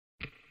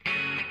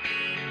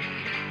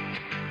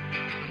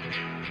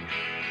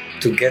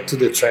to get to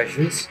the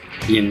treasures,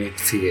 you need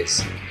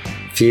fears.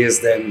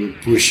 Fears then will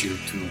push you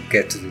to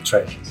get to the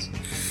treasures.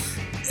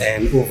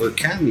 And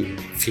overcoming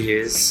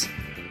fears,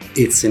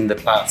 it's in the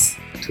path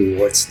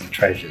towards the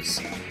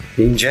treasures.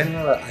 In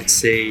general, I'd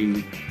say,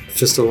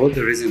 first of all,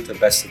 there isn't a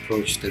best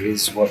approach. There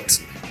is what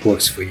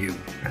works for you.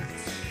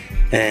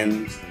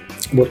 And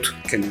what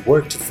can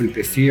work to flip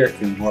a fear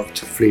can work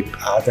to flip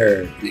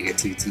other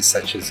negativities,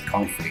 such as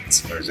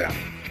conflicts, for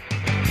example.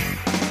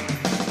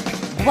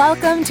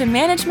 Welcome to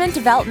Management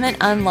Development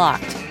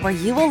Unlocked, where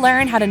you will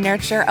learn how to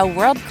nurture a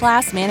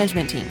world-class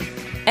management team.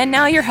 And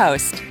now your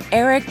host,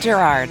 Eric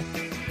Gerardo.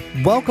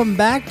 Welcome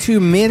back to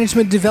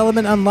Management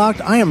Development Unlocked.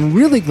 I am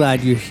really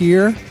glad you're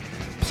here.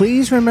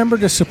 Please remember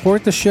to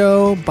support the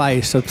show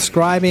by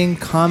subscribing,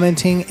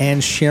 commenting,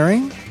 and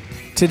sharing.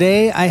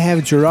 Today, I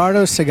have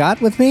Gerardo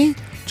Segat with me.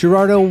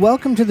 Gerardo,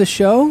 welcome to the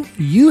show.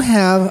 You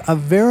have a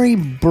very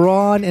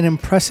broad and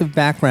impressive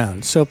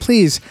background. So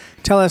please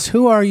tell us,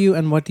 who are you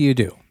and what do you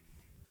do?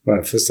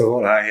 Well, first of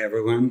all, hi,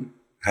 everyone.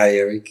 Hi,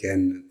 Eric,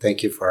 and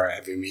thank you for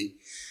having me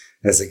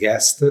as a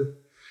guest.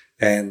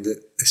 And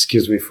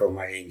excuse me for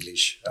my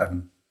English.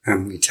 I'm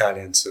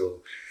Italian,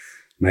 so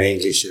my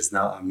English is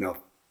not, I'm not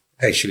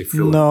actually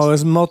fluent. No,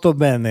 it's molto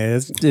bene.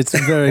 It's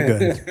very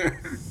good.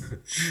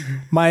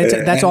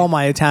 That's all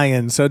my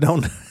Italian, so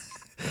don't.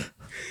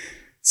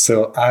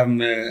 So I'm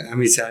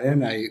Italian.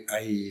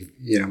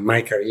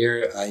 My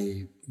career,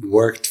 I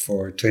worked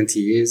for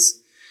 20 years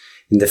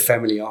in the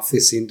family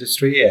office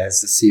industry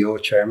as the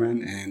CEO,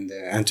 chairman, and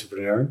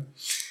entrepreneur.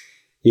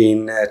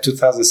 In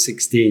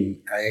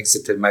 2016, I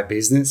exited my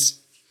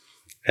business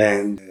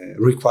and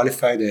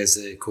requalified as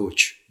a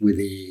coach with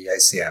the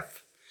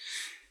ICF.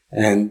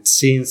 And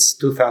since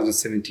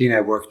 2017,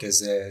 I worked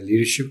as a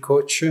leadership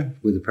coach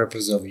with the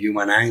purpose of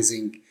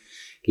humanizing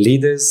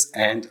leaders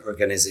and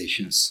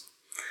organizations.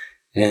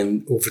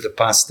 And over the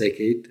past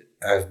decade,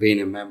 I've been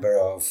a member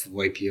of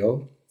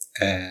YPO,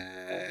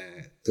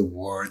 the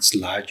world's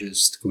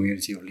largest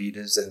community of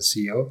leaders and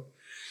CEO.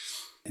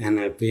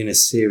 And I've been a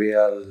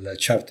serial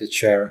chapter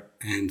chair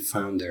and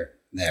founder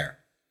there.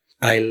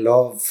 I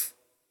love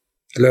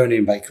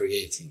learning by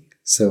creating.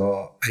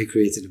 So I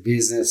created a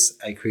business.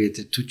 I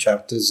created 2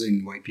 chapters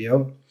in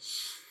YPO.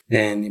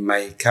 And in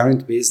my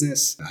current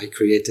business, I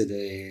created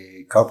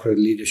a corporate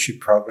leadership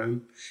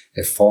program,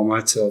 a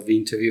format of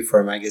interview for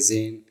a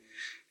magazine,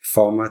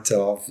 format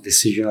of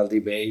decisional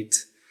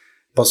debate,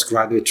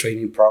 postgraduate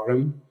training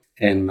program.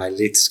 And my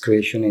latest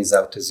creation is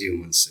Out as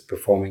Humans, a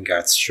performing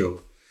arts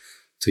show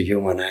to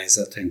humanize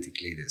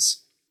authentic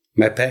leaders.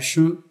 My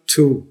passion,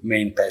 2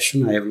 main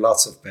passions. I have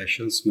lots of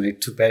passions. My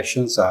 2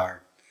 passions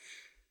are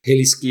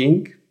heli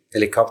skiing,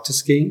 helicopter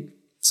skiing,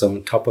 so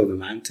on top of the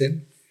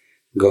mountain,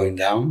 going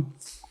down,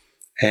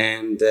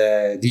 and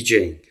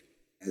DJing,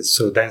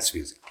 so dance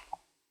music.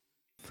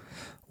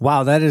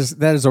 Wow, that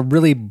is a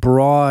really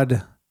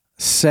broad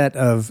set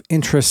of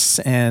interests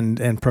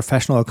and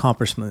professional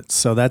accomplishments.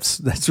 So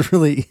that's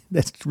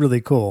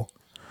really cool.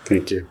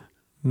 Thank you.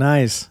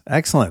 Nice.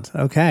 Excellent.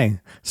 Okay.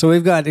 So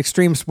we've got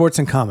extreme sports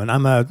in common.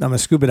 I'm a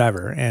scuba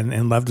diver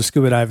and love to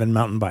scuba dive and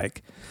mountain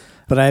bike.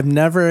 But I've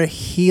never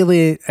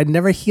heli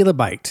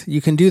biked.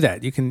 You can do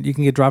that. You can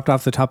get dropped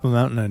off the top of a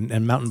mountain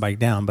and mountain bike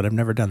down, but I've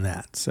never done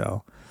that.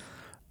 So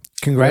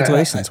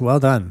congratulations. Well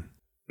done.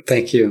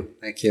 Thank you.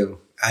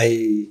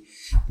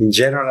 In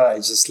general, I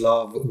just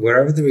love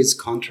wherever there is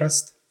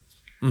contrast,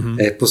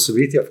 a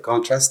possibility of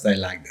contrast. I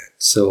like that.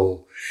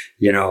 So,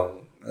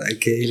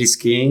 like heli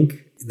skiing,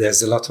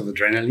 there's a lot of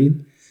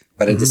adrenaline,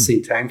 but at the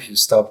same time, if you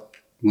stop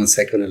 1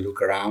 second and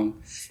look around,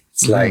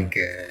 it's like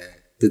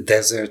the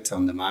desert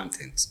on the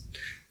mountains.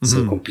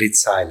 So complete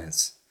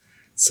silence.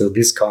 So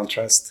this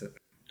contrast,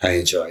 I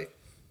enjoy.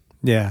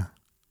 Yeah.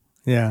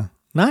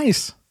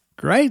 Nice.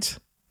 Great.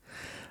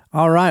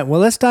 All right. Well,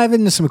 let's dive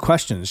into some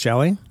questions, shall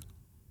we?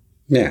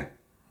 Yeah.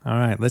 All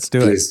right, let's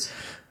do Please. it.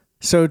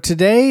 So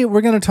today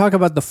we're going to talk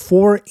about the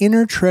 4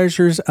 inner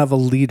treasures of a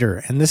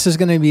leader. And this is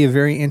going to be a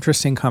very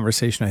interesting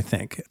conversation, I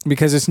think,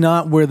 because it's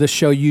not where the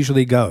show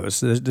usually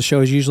goes. The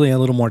show is usually a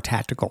little more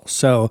tactical.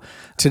 So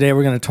today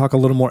we're going to talk a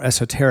little more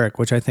esoteric,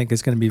 which I think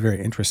is going to be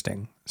very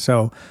interesting.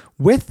 So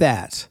with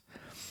that,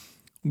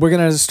 we're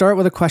going to start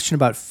with a question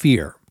about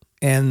fear.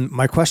 And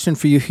my question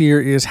for you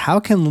here is, how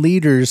can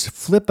leaders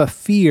flip a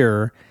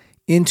fear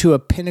into a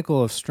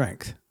pinnacle of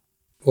strength?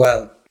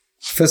 Well,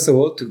 first of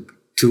all, to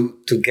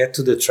get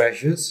to the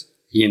treasures,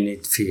 you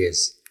need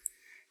fears.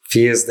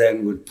 Fears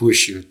then will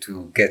push you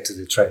to get to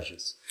the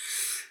treasures.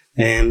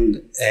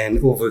 And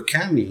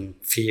overcoming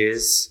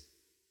fears,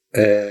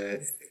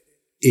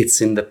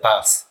 it's in the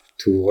path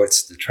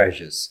towards the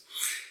treasures.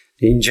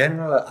 In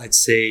general, I'd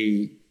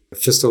say,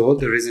 first of all,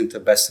 there isn't a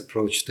best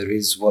approach. There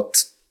is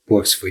what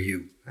works for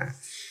you.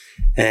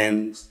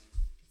 And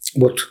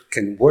what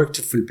can work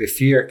to flip a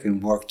fear can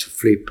work to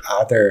flip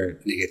other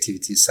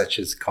negativities, such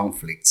as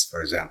conflicts,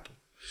 for example.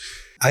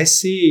 I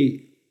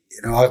see,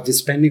 I've been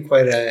spending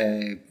quite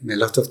a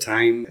lot of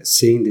time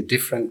seeing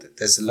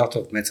there's a lot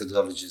of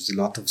methodologies,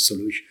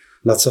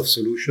 lots of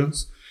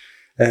solutions.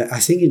 I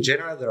think in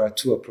general there are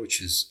two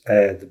approaches: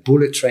 the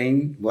bullet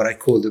train, what I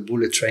call the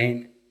bullet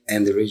train,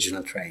 and the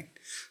regional train.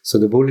 So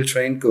the bullet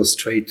train goes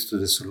straight to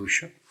the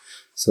solution.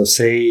 So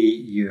say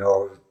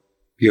your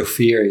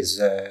fear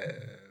is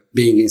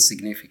being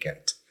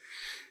insignificant.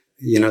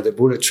 The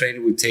bullet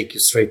train will take you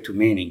straight to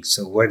meaning.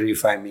 So where do you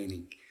find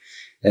meaning?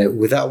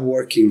 Without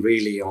working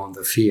really on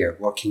the fear,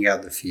 working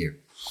out the fear.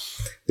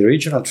 The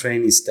regional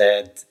train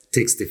instead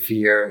takes the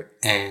fear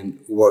and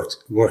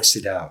works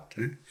it out.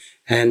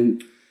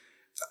 And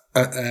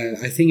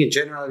I think in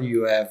general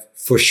you have,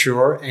 for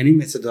sure, any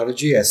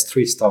methodology has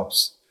 3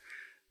 stops.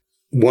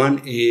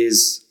 One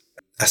is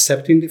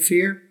accepting the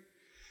fear,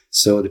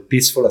 so the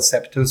peaceful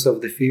acceptance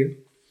of the fear.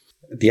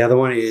 The other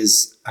one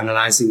is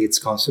analyzing its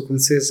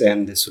consequences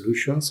and the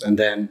solutions, and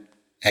then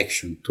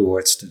action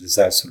towards the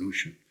desired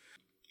solution.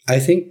 I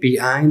think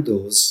behind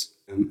those,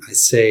 I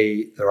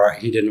say there are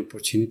hidden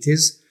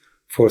opportunities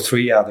for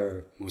 3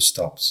 other more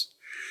stops.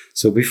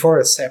 So before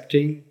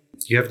accepting,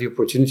 you have the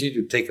opportunity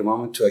to take a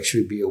moment to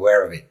actually be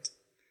aware of it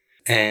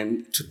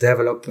and to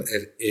develop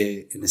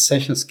an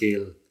essential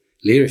skill,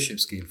 leadership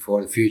skill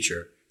for the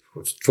future,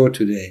 for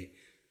today,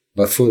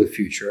 but for the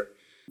future,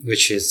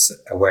 which is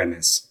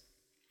awareness,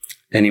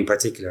 and in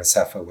particular,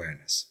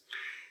 self-awareness.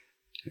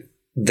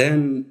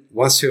 Then,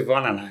 once you've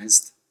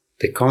analyzed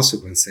the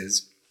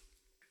consequences,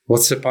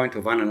 what's the point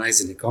of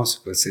analyzing the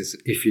consequences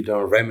if you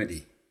don't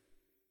remedy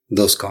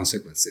those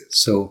consequences?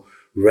 So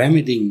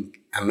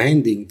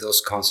amending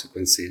those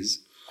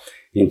consequences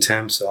in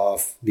terms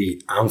of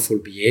the harmful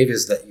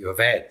behaviors that you have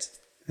had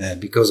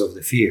because of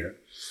the fear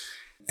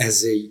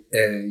has a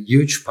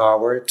huge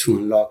power to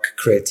unlock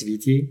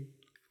creativity,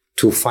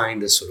 to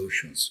find the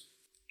solutions.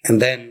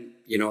 And then,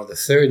 the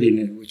third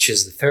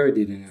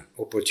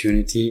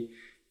opportunity,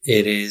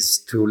 it is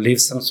to leave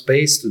some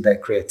space to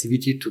that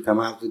creativity to come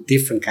up with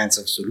different kinds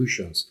of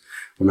solutions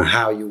on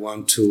how you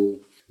want to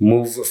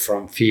move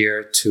from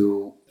fear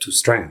to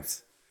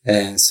strength.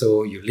 And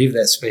so you leave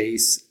that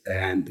space,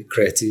 and the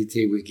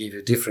creativity will give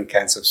you different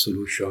kinds of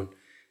solution,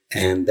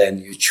 and then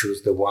you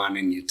choose the one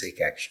and you take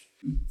action.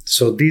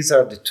 So these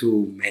are the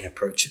 2 main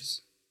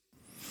approaches.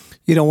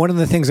 One of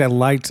the things I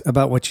liked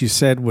about what you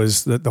said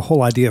was the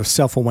whole idea of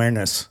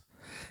self-awareness.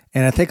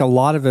 And I think a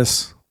lot of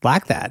us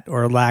lack that,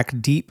 or lack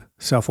deep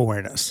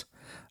self-awareness.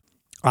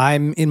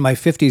 I'm in my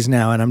 50s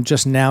now, and I'm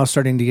just now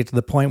starting to get to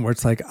the point where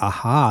it's like,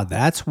 aha,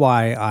 that's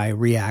why I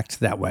react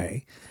that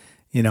way.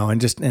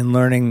 And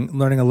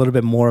learning a little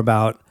bit more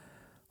about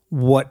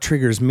what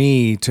triggers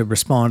me to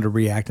respond or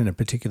react in a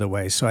particular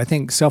way. So I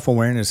think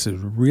self-awareness is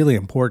really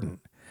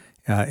important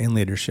in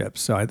leadership.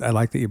 So I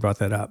like that you brought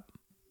that up.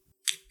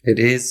 It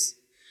is.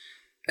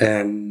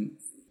 And,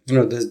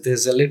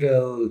 there's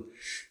a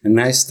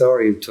nice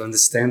story to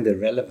understand the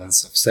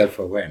relevance of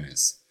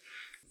self-awareness,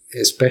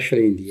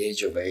 especially in the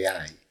age of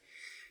AI.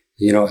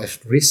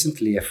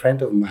 Recently a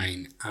friend of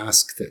mine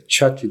asked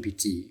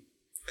ChatGPT,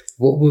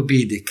 what would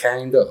be the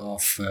kind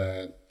of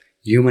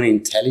human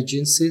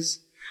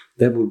intelligences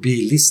that would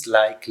be least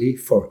likely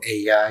for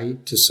AI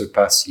to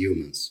surpass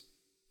humans?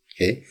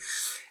 Okay,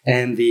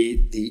 and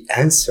the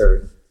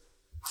answer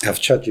of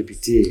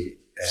ChatGPT,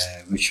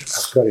 which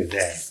I've got it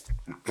there,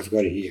 I've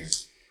got it here.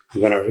 I'm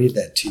going to read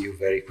that to you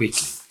very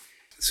quickly.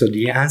 So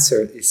the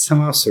answer is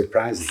somehow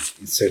surprising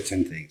in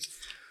certain things.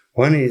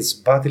 One is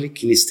bodily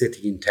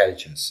kinesthetic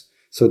intelligence.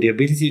 So the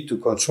ability to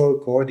control,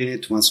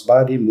 coordinate one's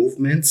body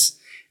movements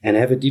and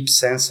have a deep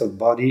sense of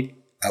body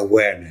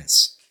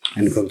awareness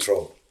and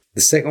control.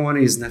 The second one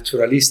is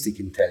naturalistic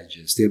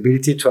intelligence, the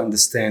ability to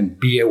understand,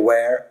 be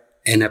aware,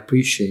 and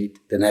appreciate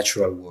the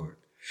natural world.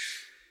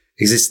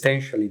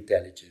 Existential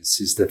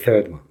intelligence is the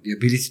third one, the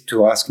ability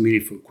to ask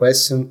meaningful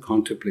questions,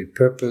 contemplate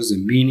purpose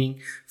and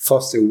meaning,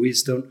 foster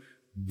wisdom,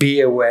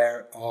 be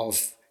aware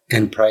of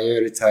and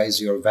prioritize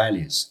your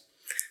values.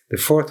 The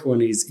fourth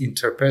one is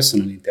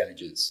interpersonal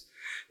intelligence,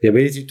 the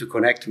ability to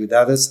connect with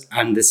others,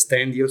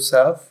 understand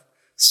yourself,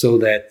 so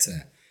that,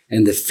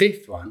 and the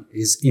fifth one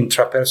is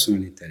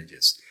intrapersonal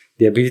intelligence,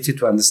 the ability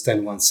to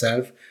understand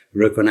oneself,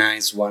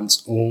 recognize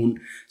one's own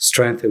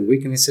strengths and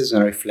weaknesses,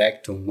 and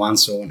reflect on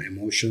one's own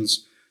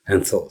emotions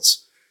and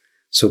thoughts.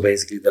 So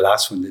basically the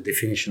last one, the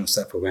definition of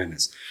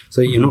self-awareness.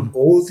 So,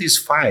 all these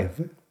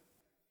 5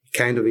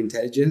 kind of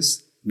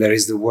intelligence, there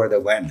is the word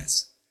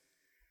awareness.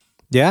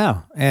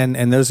 Yeah.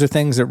 And those are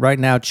things that right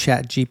now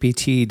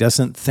ChatGPT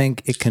doesn't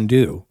think it can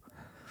do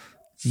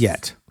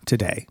yet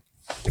today.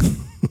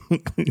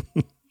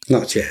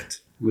 Not yet.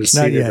 We'll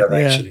see the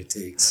direction it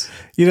takes.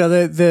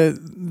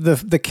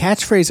 The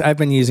catchphrase I've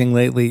been using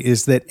lately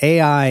is that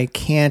AI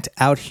can't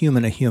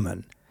out-human a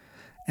human.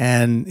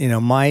 And,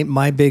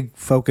 my big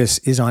focus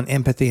is on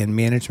empathy and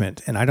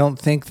management. And I don't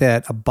think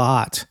that a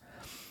bot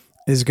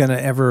is going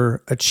to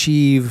ever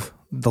achieve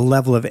the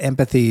level of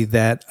empathy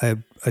that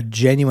a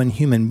genuine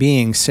human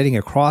being sitting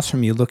across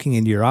from you looking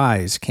into your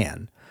eyes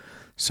can.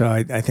 So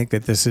I think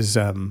that this is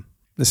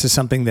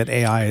something that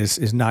AI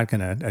is not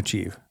going to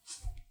achieve.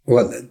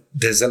 Well,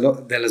 there's a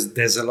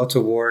lot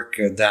of work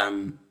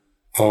done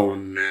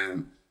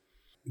on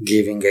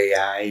giving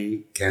AI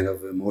kind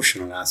of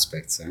emotional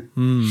aspects.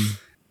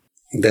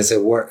 there's a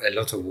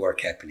lot of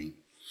work happening.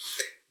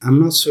 I'm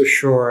not so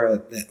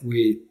sure that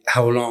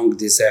how long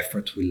this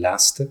effort will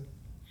last,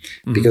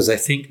 because I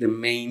think the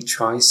main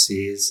choice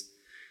is,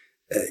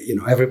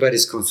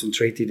 everybody's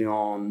concentrated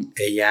on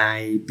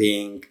AI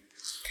being,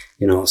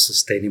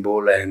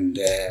 sustainable and,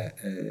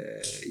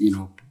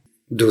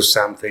 do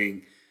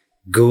something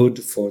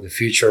good for the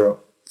future,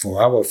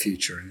 for our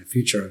future and the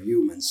future of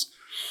humans.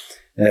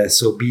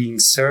 So being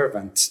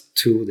servant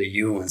to the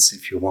humans,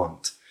 if you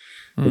want.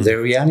 The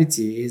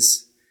reality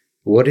is,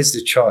 what is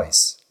the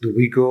choice? Do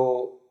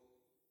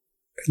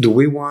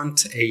we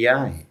want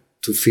AI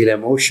to feel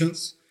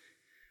emotions?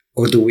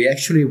 Or do we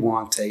actually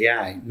want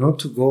AI not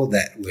to go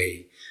that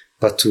way,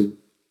 but to,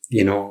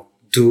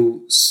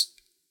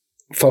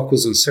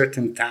 focus on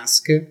certain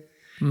tasks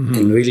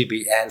and really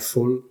be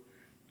helpful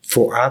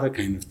for other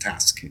kind of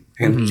tasks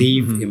and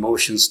leave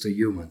emotions to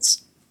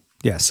humans?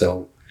 Yeah.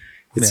 So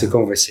it's a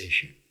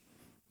conversation.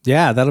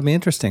 Yeah, that'll be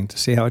interesting to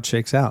see how it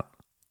shakes out.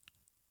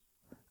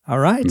 All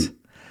right.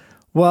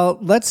 Well,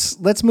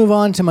 let's move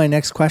on to my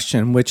next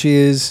question, which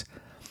is,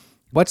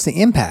 what's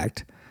the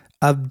impact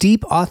of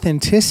deep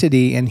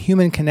authenticity and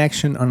human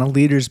connection on a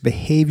leader's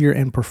behavior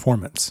and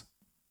performance?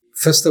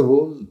 First of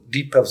all,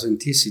 deep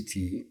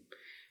authenticity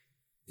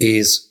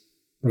is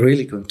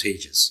really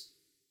contagious,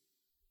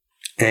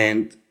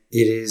 and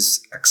it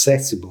is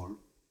accessible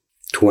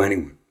to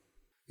anyone.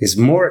 It's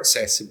more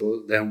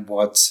accessible than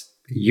what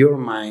your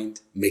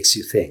mind makes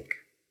you think.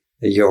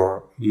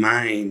 Your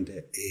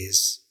mind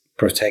is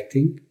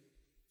protecting,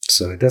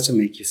 so it doesn't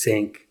make you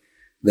think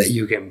that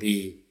you can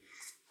be,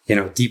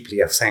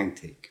 deeply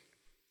authentic.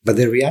 But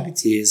the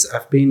reality is,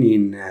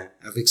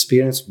 I've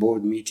experienced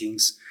board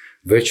meetings,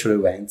 virtual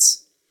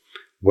events,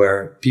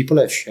 where people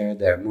have shared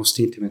their most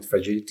intimate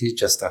fragility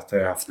just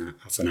after half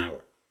an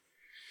hour.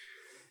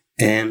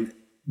 And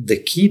the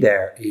key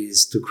there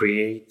is to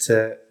create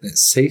a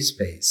safe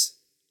space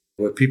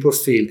where people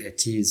feel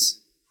at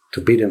ease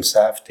to be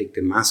themselves, take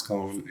the mask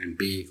on, and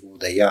be who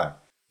they are,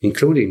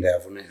 including their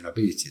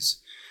vulnerabilities.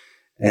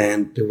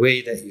 And the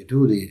way that you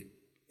do it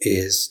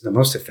is, the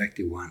most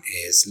effective one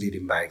is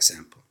leading by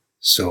example.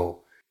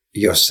 So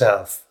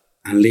yourself,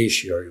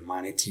 unleash your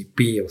humanity,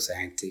 be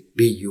authentic,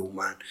 be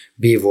human,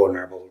 be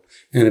vulnerable,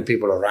 and the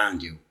people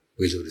around you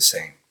will do the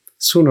same.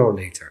 Sooner or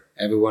later,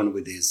 everyone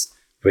with his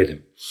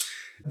rhythm.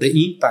 The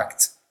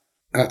impact,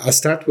 I'll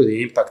start with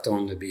the impact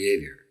on the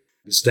behavior,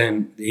 because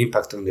then the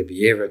impact on the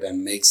behavior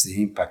then makes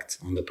the impact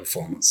on the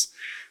performance.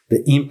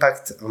 The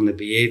impact on the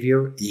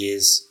behavior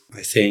is,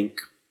 I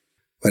think,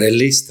 at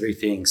least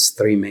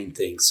three main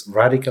things: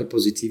 radical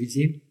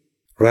positivity,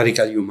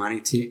 radical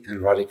humanity,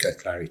 and radical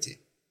clarity.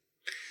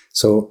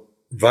 So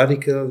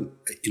radical,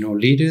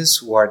 leaders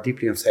who are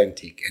deeply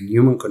authentic and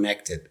human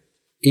connected,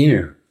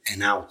 inner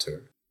and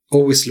outer,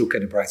 always look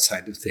at the bright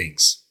side of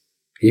things,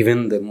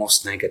 even the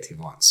most negative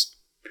ones,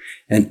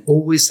 and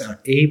always are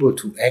able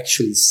to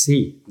actually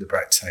see the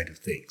bright side of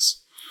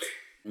things,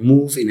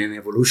 move in an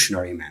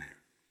evolutionary manner.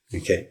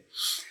 Okay.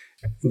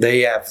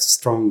 They have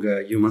strong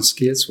human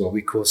skills, what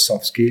we call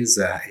soft skills.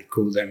 I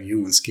call them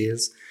human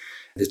skills.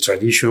 The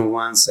traditional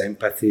ones,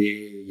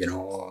 empathy,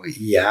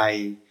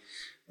 EI,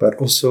 but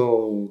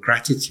also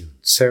gratitude,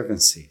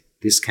 servancy,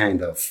 this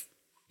kind of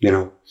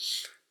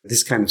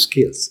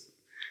skills.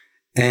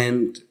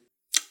 And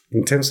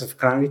in terms of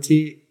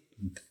clarity,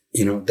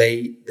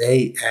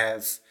 they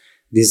have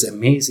this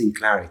amazing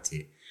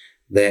clarity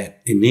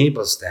that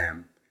enables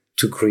them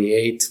to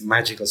create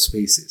magical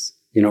spaces.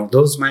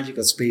 Those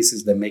magical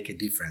spaces that make a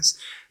difference,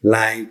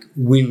 like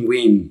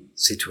win-win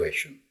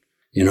situation,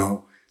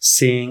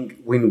 seeing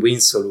win-win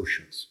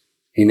solutions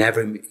in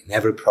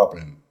every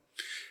problem,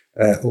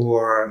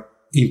 or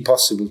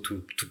impossible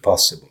to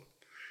possible.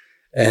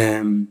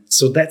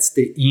 So that's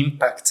the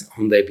impact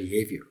on their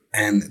behavior.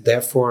 And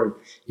therefore,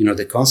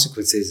 the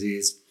consequences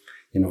is,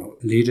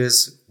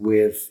 leaders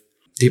with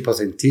deep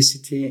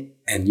authenticity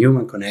and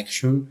human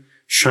connection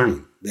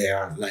shine. They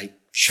are like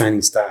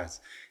shining stars.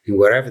 And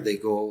wherever they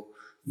go,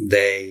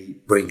 they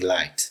bring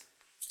light.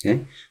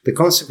 Okay? The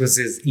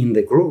consequences in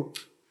the group,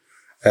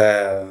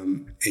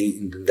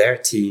 in their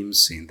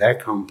teams, in their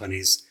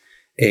companies,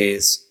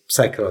 is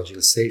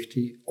psychological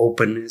safety,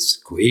 openness,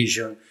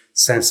 cohesion,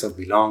 sense of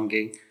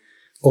belonging,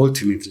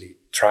 ultimately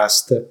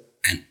trust,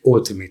 and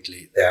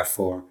ultimately,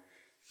 therefore,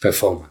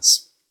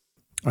 performance.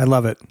 I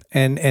love it.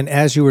 And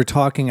as you were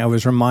talking, I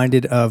was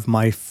reminded of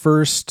my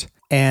first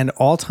and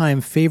all-time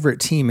favorite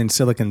team in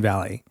Silicon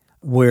Valley,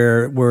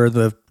 where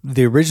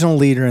the original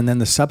leader and then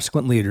the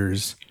subsequent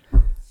leaders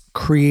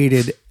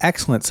created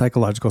excellent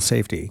psychological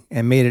safety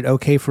and made it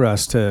okay for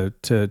us to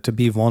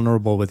be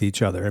vulnerable with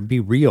each other and be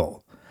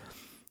real.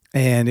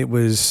 And it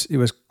was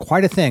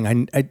quite a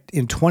thing. I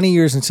in 20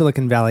 years in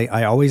Silicon Valley,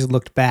 I always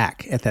looked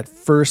back at that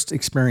first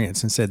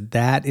experience and said,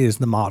 that is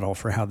the model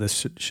for how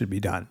this should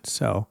be done.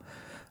 So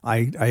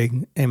I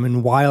am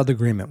in wild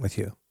agreement with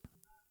you.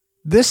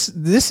 This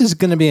is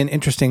going to be an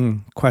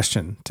interesting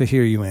question to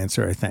hear you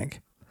answer, I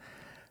think.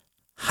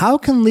 How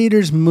can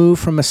leaders move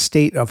from a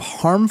state of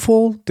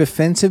harmful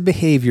defensive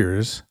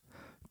behaviors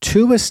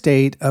to a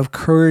state of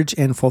courage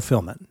and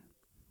fulfillment?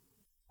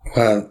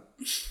 Well,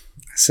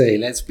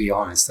 let's be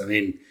honest. I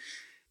mean,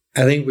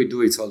 I think we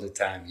do it all the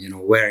time,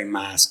 wearing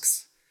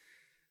masks,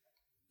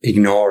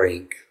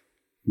 ignoring,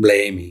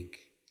 blaming,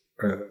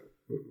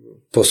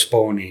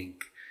 postponing,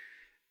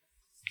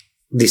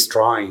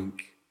 destroying,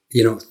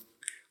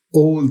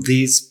 all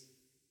these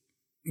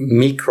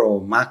macro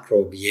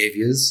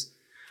behaviors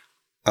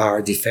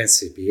are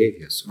defensive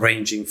behaviors,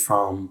 ranging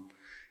from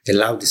a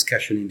loud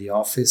discussion in the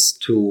office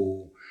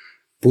to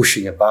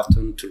pushing a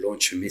button to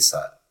launch a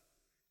missile.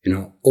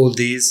 All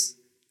these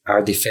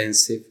are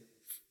defensive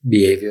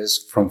behaviors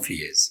from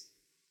fears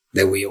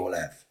that we all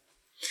have.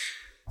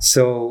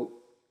 So,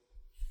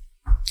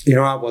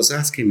 I was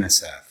asking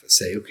myself,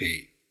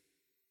 okay,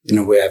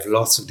 we have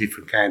lots of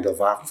different kinds of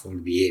harmful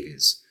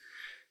behaviors.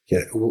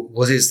 Yeah,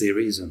 what is the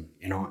reason?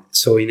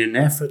 So in an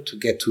effort to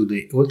get to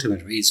the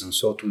ultimate reason,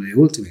 so to the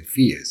ultimate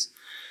fears,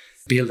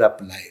 build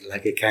up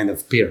like a kind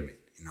of pyramid,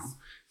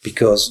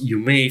 because you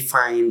may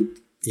find,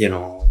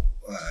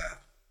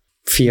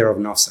 fear of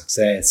no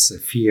success,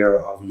 fear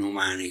of no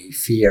money,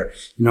 fear,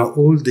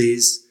 all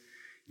these,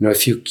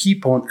 if you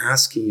keep on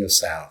asking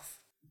yourself,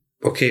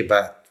 okay,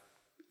 but,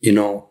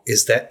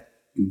 is that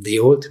the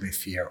ultimate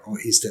fear, or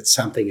is that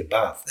something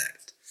above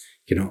that?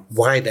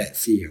 Why that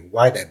fear?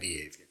 Why that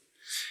behavior?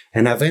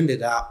 And I've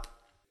ended up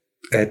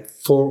at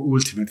 4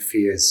 ultimate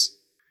fears.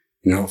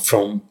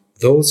 From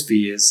those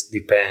fears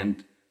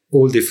depend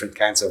all different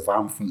kinds of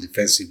harmful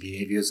defensive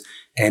behaviors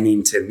and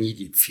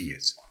intermediate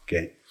fears,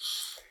 okay?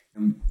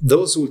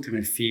 Those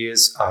ultimate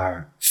fears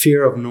are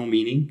fear of no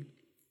meaning.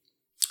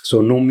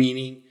 So no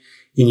meaning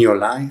in your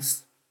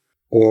life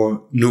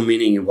or no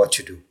meaning in what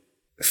you do.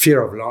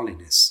 Fear of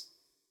loneliness,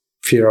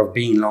 fear of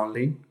being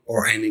lonely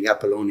or ending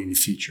up alone in the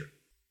future.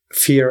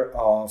 Fear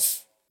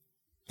of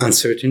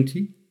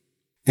uncertainty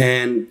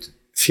and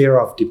fear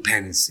of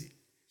dependency.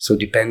 So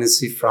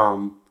dependency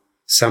from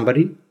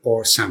somebody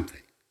or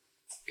something,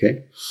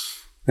 okay?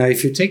 Now,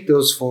 if you take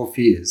those 4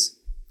 fears,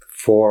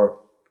 4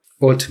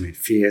 ultimate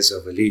fears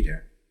of a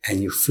leader,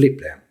 and you flip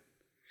them,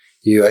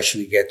 you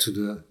actually get to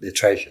the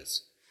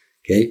treasures,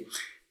 okay?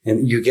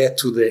 And you get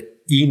to the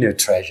inner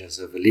treasures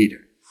of a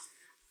leader,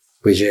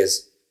 which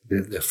is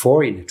the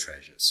 4 inner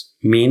treasures: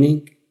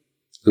 meaning,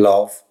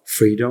 love,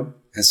 freedom,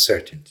 and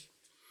certainty.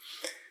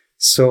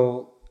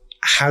 So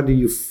how do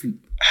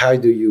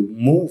you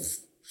move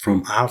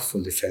from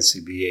harmful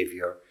defensive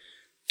behavior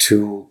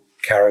to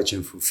courage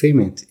and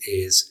fulfillment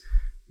is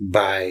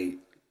by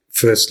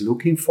first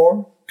looking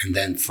for and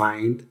then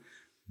find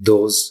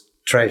those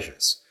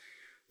treasures.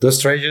 Those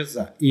treasures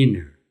are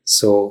inner.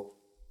 So,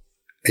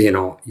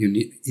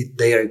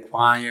 they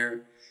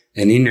require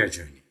an inner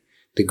journey.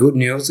 The good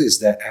news is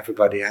that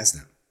everybody has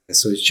them.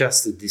 So it's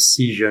just a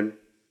decision,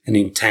 an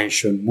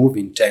intention, move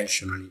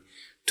intentionally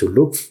to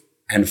look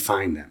and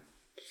find them.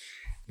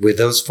 With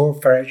those 4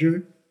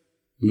 treasures,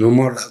 no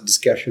more loud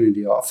discussion in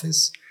the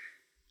office,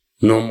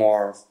 no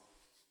more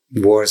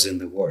wars in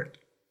the world.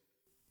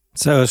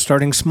 So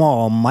starting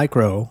small,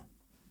 micro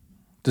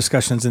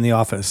discussions in the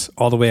office,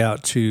 all the way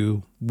out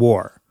to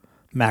war,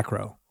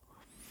 macro.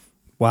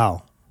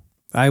 Wow.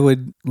 I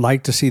would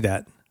like to see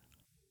that.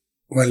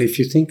 Well, if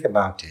you think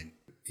about it,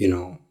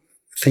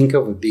 think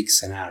of a big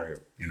scenario,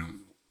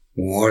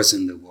 wars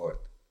in the world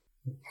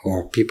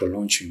or people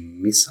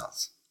launching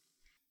missiles.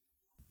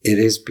 It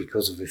is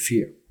because of a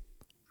fear.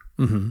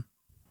 Mm-hmm.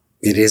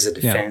 It is a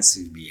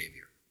defensive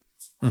behavior.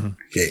 Mm-hmm.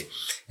 Okay.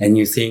 And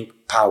you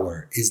think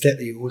power, is that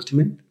the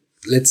ultimate?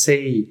 Let's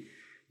say,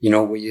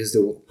 we use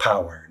the word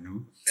power.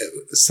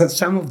 So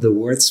some of the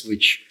words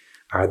which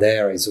are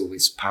there is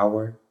always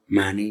power,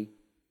 money.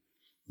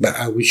 But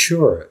are we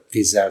sure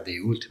these are the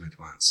ultimate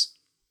ones?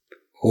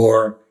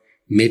 Or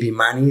maybe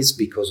money is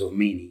because of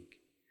meaning,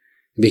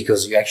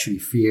 because you actually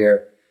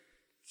fear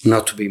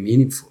not to be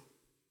meaningful.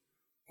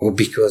 Or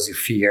because you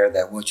fear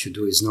that what you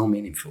do is not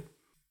meaningful,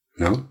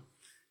 no?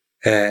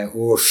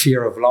 Or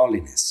fear of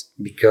loneliness,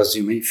 because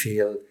you may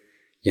feel,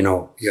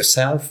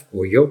 yourself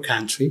or your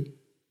country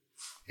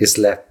is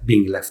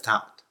being left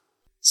out.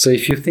 So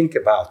if you think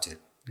about it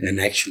and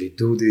actually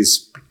do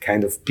this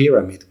kind of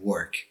pyramid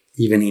work,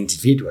 even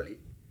individually,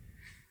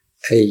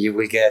 you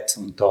will get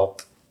on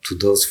top to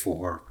those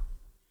 4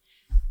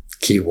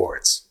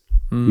 keywords: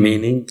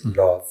 meaning,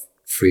 love,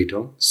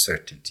 freedom,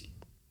 certainty.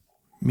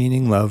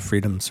 Meaning, love,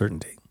 freedom,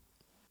 certainty.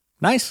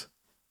 Nice.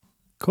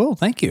 Cool.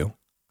 Thank you.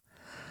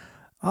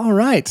 All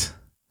right.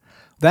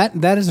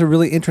 That is a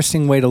really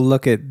interesting way to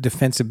look at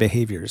defensive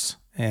behaviors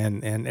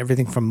and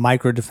everything from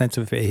micro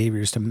defensive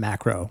behaviors to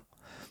macro.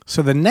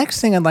 So the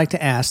next thing I'd like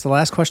to ask, the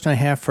last question I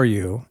have for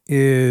you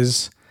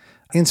is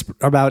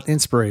about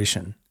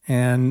inspiration.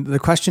 And the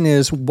question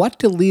is, what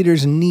do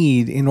leaders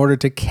need in order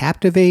to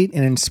captivate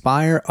and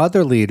inspire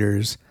other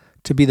leaders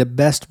to be the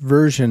best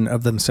version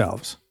of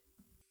themselves?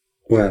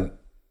 Well,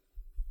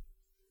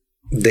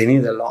 they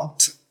need a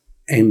lot,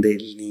 and they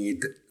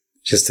need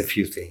just a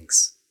few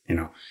things.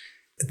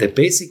 The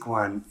basic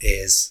one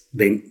is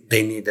they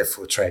need the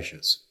 4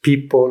 treasures.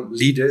 People,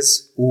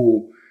 leaders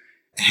who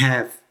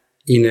have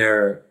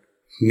inner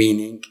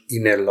meaning,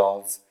 inner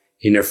love,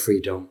 inner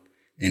freedom,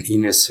 and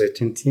inner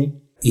certainty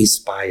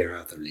inspire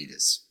other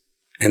leaders.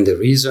 And the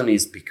reason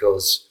is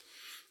because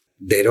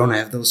they don't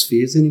have those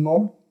fears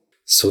anymore.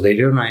 So they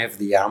don't have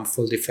the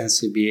harmful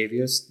defensive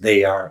behaviors.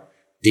 They are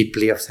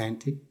deeply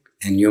authentic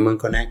and human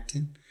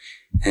connected.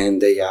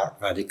 And they are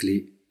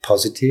radically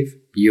positive,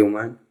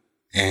 human,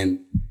 and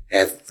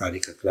have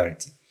radical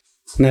clarity.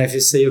 Now, if you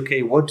say,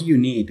 okay, what do you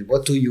need?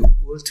 What do you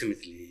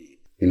ultimately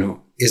need?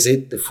 Is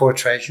it the 4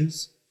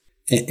 treasures?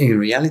 In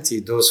reality,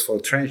 those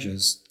 4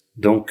 treasures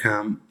don't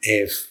come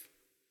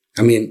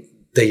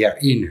they are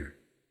inner.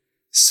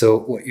 So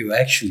what you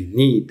actually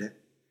need,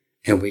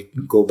 and we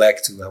go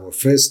back to our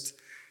first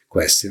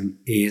question,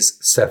 is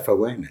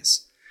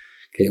self-awareness.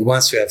 Okay,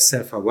 once you have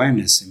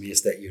self-awareness, it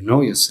means that you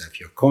know yourself,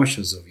 you're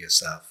conscious of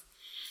yourself,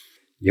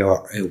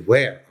 you're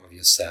aware of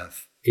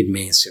yourself. It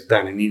means you've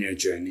done an inner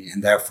journey,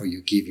 and therefore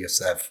you give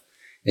yourself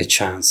a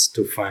chance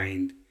to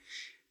find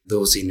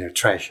those inner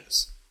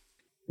treasures.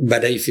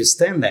 But if you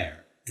stand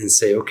there and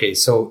say, okay,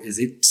 so is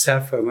it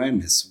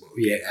self-awareness what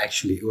we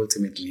actually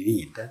ultimately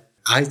need?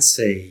 I'd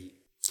say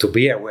to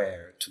be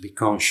aware, to be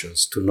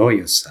conscious, to know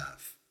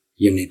yourself,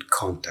 you need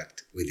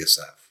contact with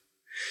yourself.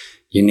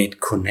 You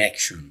need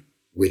connection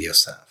with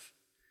yourself.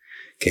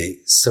 Okay,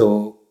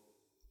 so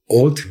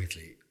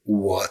ultimately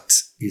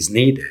what is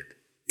needed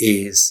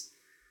is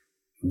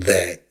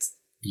that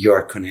you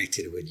are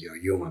connected with your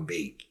human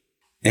being.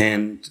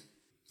 And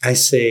I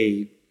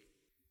say,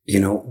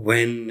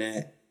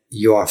 when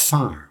you are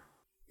far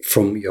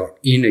from your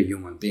inner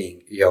human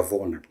being, you are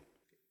vulnerable.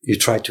 You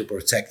try to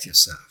protect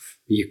yourself.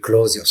 You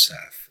close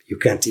yourself. You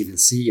can't even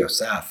see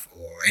yourself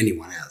or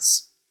anyone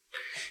else.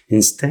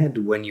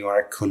 Instead, when you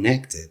are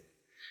connected,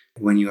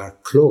 when you are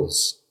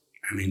close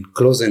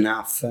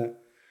enough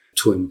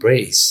to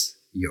embrace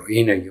your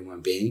inner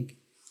human being,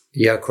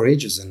 you are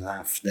courageous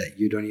enough that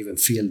you don't even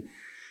feel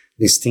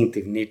the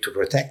instinctive need to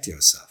protect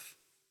yourself.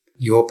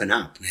 You open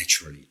up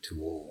naturally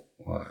to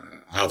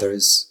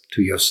others,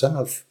 to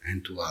yourself,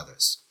 and to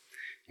others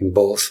in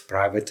both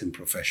private and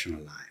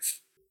professional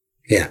life.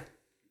 Yeah.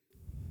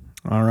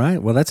 All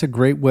right. Well, that's a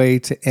great way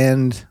to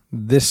end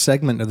this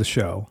segment of the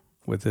show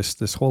with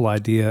this whole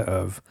idea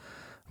of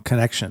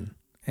connection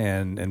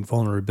and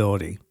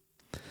vulnerability.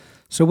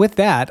 So with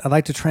that, I'd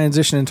like to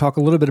transition and talk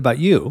a little bit about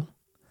you.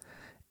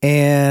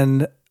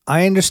 And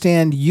I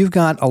understand you've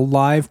got a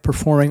live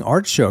performing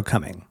arts show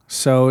coming.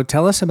 So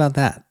tell us about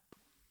that.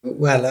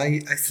 Well, I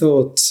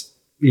thought,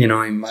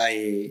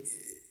 the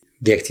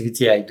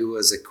activity I do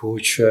as a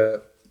coach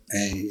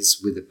is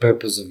with the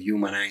purpose of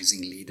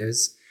humanizing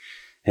leaders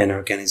and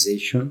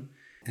organization.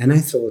 And I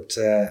thought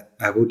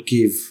I would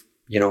give,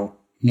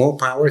 more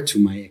power to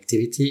my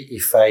activity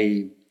if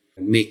I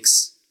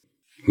mix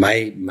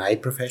my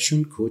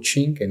profession,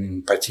 coaching, and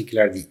in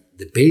particular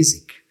the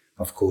basic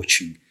of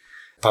coaching,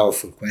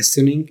 powerful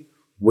questioning,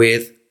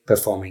 with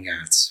performing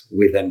arts,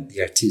 with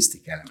the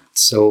artistic element.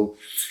 So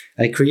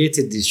I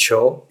created this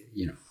show.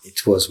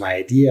 It was my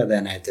idea.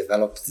 Then I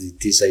developed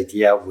this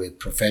idea with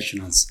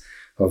professionals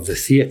of the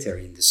theater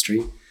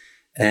industry.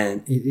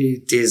 And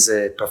it is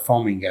a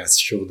performing arts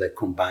show that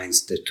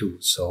combines the two.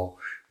 So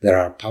there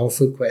are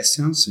powerful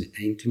questions,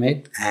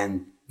 intimate,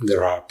 and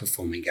there are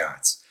performing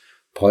arts,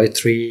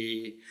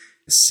 poetry,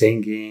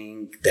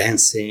 singing,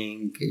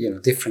 dancing,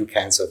 different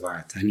kinds of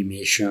art,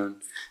 animation,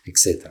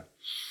 etc.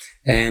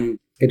 And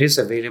it is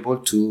available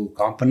to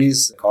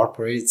companies,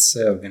 corporates,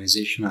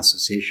 organizations,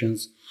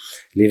 associations,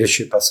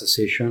 leadership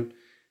association.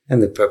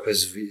 And the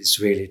purpose is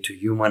really to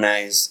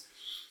humanize,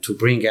 to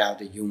bring out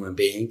the human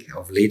being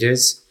of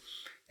leaders,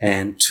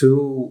 and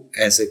to,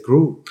 as a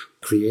group,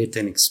 create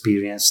an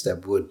experience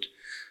that would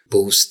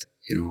boost,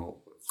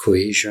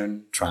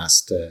 cohesion,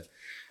 trust,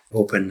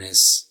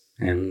 openness,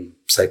 and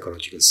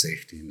psychological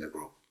safety in the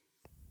group.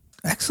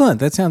 Excellent.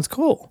 That sounds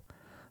cool.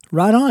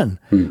 Right on.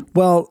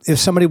 Well, if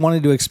somebody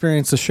wanted to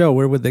experience the show,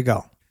 where would they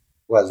go?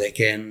 Well, they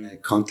can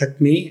contact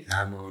me.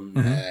 I'm on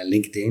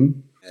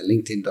LinkedIn,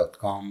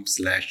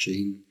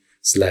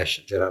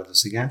 linkedin.com/Gerardo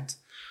Segat.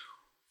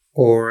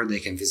 Or they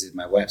can visit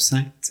my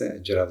website,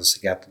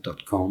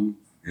 gerardosegat.com,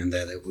 and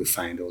there they will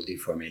find all the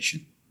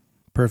information.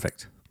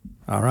 Perfect.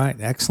 All right.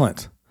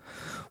 Excellent.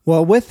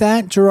 Well, with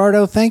that,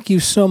 Gerardo, thank you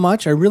so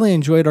much. I really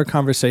enjoyed our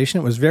conversation.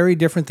 It was very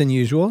different than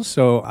usual,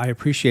 so I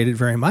appreciate it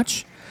very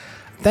much.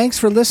 Thanks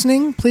for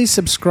listening. Please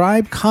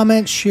subscribe,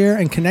 comment, share,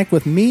 and connect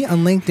with me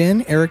on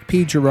LinkedIn, Eric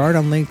P. Gerard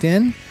on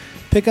LinkedIn.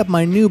 Pick up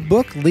my new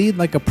book, Lead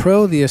Like a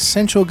Pro, The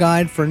Essential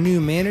Guide for New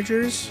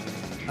Managers,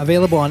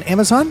 available on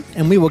Amazon,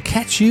 and we will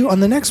catch you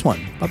on the next one.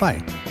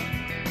 Bye-bye.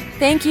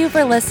 Thank you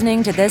for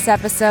listening to this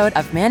episode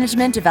of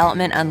Management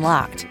Development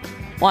Unlocked.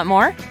 Want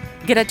more?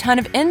 Get a ton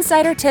of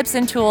insider tips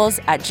and tools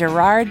at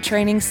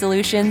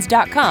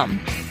GerardTrainingsolutions.com.